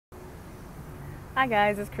Hi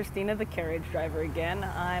guys, it's Christina the Carriage Driver again.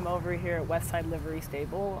 I'm over here at Westside Livery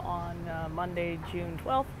Stable on Monday, June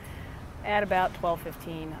 12th at about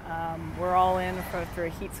 12:15. We're all in for a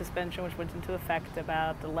heat suspension which went into effect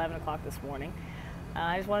about 11 o'clock this morning.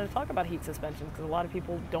 I just wanted to talk about heat suspensions because a lot of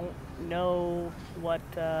people don't know what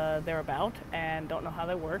they're about and don't know how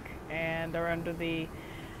they work, and are under the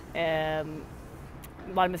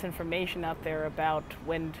a lot of misinformation out there about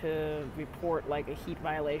when to report like a heat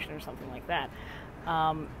violation or something like that.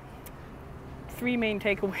 Three main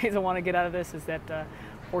takeaways I want to get out of this is that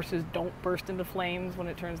horses don't burst into flames when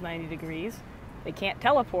it turns 90 degrees. They can't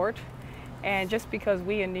teleport. And just because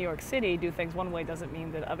we in New York City do things one way doesn't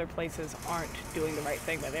mean that other places aren't doing the right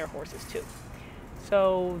thing by their horses too.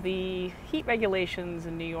 So the heat regulations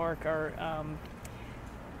in New York are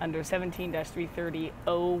under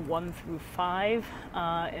 17-330-01 through 5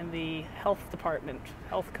 in the health department,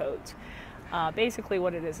 health codes. Basically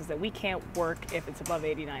what it is that we can't work if it's above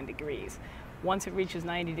 89 degrees. Once it reaches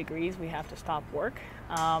 90 degrees, we have to stop work.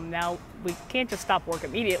 Now, we can't just stop work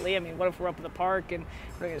immediately. I mean, what if we're up in the park and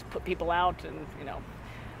we're going to just put people out and,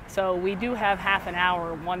 So we do have half an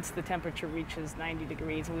hour once the temperature reaches 90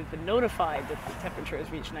 degrees, and we've been notified that the temperature has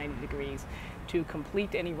reached 90 degrees to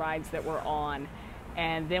complete any rides that we're on.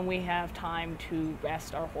 And then we have time to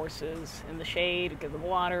rest our horses in the shade, give them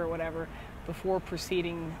water or whatever, before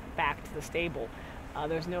proceeding back to the stable.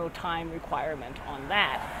 There's no time requirement on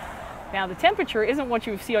that. Now, the temperature isn't what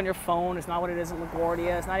you see on your phone. It's not what it is at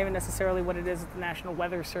LaGuardia. It's not even necessarily what it is at the National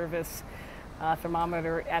Weather Service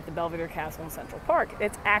thermometer at the Belvedere Castle in Central Park.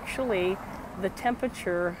 It's actually the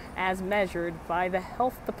temperature as measured by the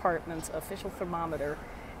health department's official thermometer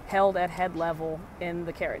held at head level in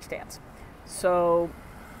the carriage stands. So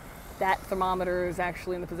that thermometer is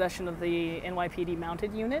actually in the possession of the NYPD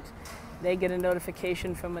mounted unit. They get a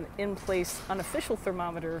notification from an in-place unofficial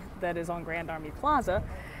thermometer that is on Grand Army Plaza,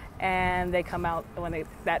 and they come out when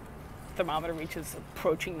that thermometer reaches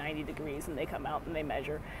approaching 90 degrees, and they come out and they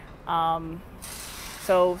measure.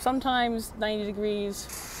 So sometimes 90 degrees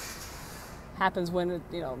happens when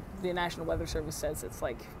the National Weather Service says it's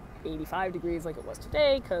like 85 degrees like it was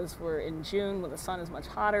today, because we're in June when the sun is much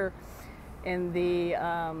hotter. In the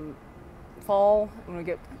fall, when we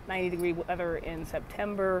get 90 degree weather in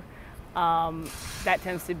September, that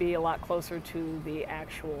tends to be a lot closer to the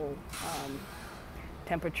actual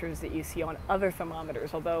temperatures that you see on other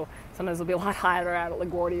thermometers, although sometimes it'll be a lot higher out at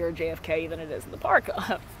LaGuardia or JFK than it is in the park,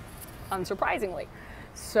 unsurprisingly.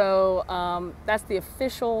 So that's the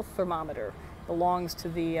official thermometer. Belongs to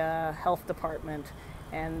the health department,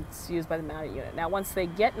 and it's used by the mounted unit. Now, once they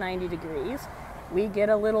get 90 degrees, we get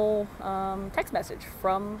a little text message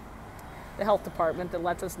from the health department that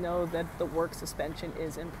lets us know that the work suspension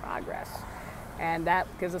is in progress. And that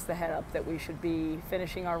gives us the head up that we should be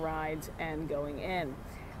finishing our rides and going in.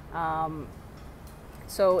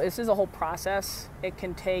 So this is a whole process. It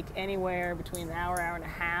can take anywhere between an hour, hour and a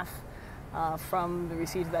half from the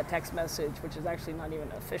receipt of that text message, which is actually not even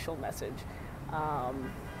an official message.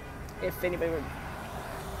 If anybody would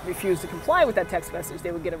refuse to comply with that text message,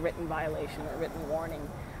 they would get a written violation or a written warning.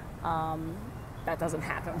 That doesn't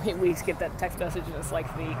happen. We get that text message, and it's like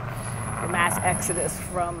the mass exodus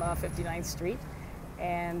from 59th Street,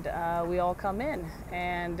 and we all come in,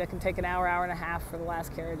 and it can take an hour, hour and a half for the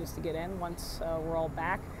last carriages to get in. Once we're all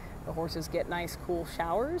back, the horses get nice cool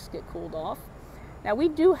showers, get cooled off. Now, we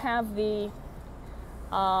do have the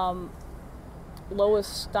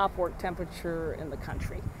lowest stop work temperature in the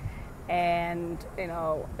country, and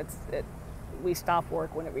we stop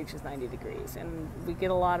work when it reaches 90 degrees. And we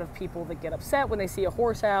get a lot of people that get upset when they see a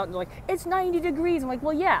horse out and they're like, it's 90 degrees. I'm like,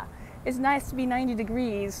 well, yeah, it's nice to be 90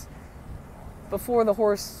 degrees before the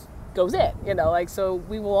horse goes in, so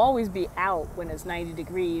we will always be out when it's 90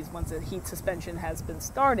 degrees once the heat suspension has been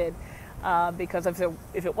started, because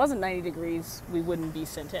if it wasn't 90 degrees, we wouldn't be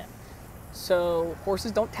sent in. So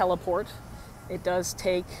horses don't teleport. It does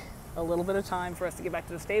take a little bit of time for us to get back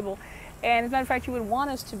to the stable. And as a matter of fact, you would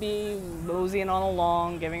want us to be moseying on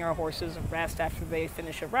along, giving our horses a rest after they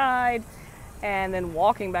finish a ride, and then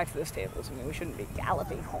walking back to the stables. I mean, we shouldn't be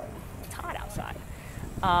galloping home. It's hot outside.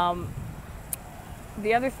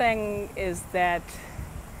 The other thing is that,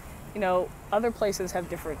 other places have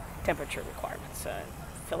different temperature requirements.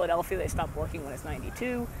 Philadelphia, they stop working when it's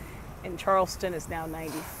 92. In Charleston, it's now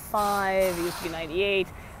 95. It used to be 98.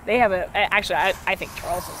 They have I think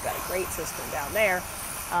Charleston's got a great system down there.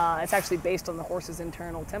 It's actually based on the horse's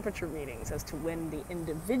internal temperature readings as to when the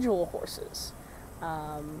individual horses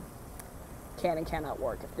can and cannot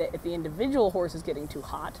work. If the individual horse is getting too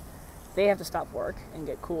hot, they have to stop work and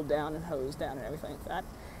get cooled down and hosed down and everything like that.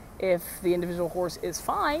 If the individual horse is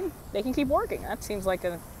fine, they can keep working. That seems like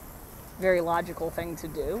a very logical thing to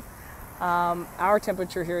do. Our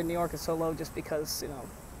temperature here in New York is so low just because,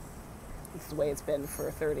 it's the way it's been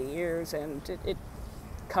for 30 years, and it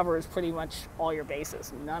covers pretty much all your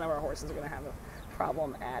bases. None of our horses are going to have a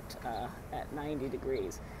problem at 90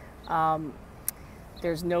 degrees.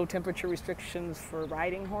 There's no temperature restrictions for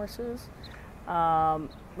riding horses.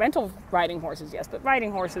 Rental riding horses, yes, but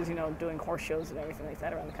riding horses, doing horse shows and everything like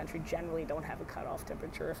that around the country generally don't have a cutoff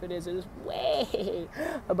temperature. If it is way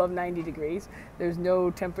above 90 degrees. There's no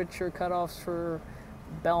temperature cutoffs for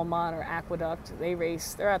Belmont or Aqueduct.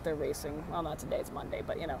 They're out there racing. Well, not today, it's Monday,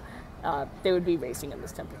 but they would be racing in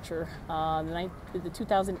this temperature. The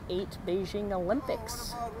 2008 Beijing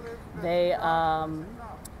Olympics, they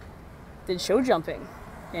did show jumping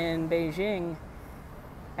in Beijing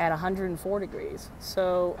at 104 degrees.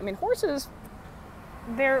 So, horses,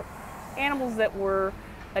 they're animals that were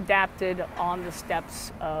adapted on the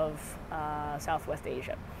steppes of Southwest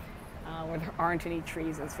Asia, where there aren't any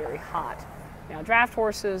trees and it's very hot. Now, draft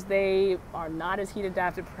horses, they are not as heat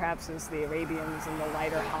adapted perhaps as the Arabians and the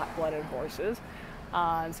lighter hot-blooded horses.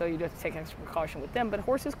 And so you do have to take extra precaution with them. But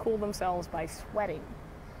horses cool themselves by sweating,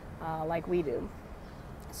 like we do.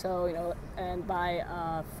 So, and by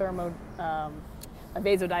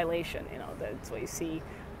vasodilation, that's what you see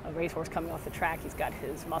a racehorse coming off the track. He's got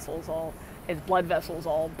his muscles his blood vessels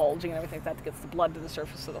all bulging and everything. That gets the blood to the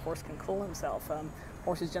surface so the horse can cool himself.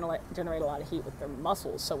 Horses generate a lot of heat with their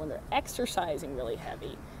muscles, so when they're exercising really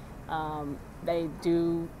heavy,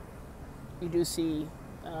 you do see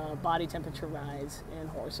body temperature rise in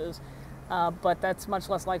horses, but that's much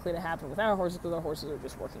less likely to happen with our horses because our horses are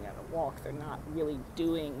just working at a walk. They're not really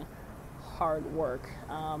doing hard work.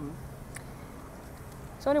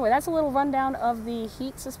 So anyway, that's a little rundown of the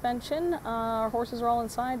heat suspension. Our horses are all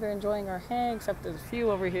inside. They're enjoying our hay, except there's a few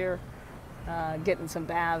over here getting some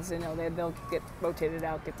baths. They'll get rotated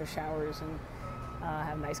out, get their showers, and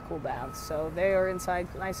have nice cool baths. So they are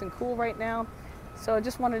inside nice and cool right now. So I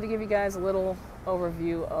just wanted to give you guys a little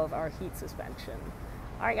overview of our heat suspension.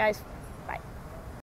 All right, guys. Bye.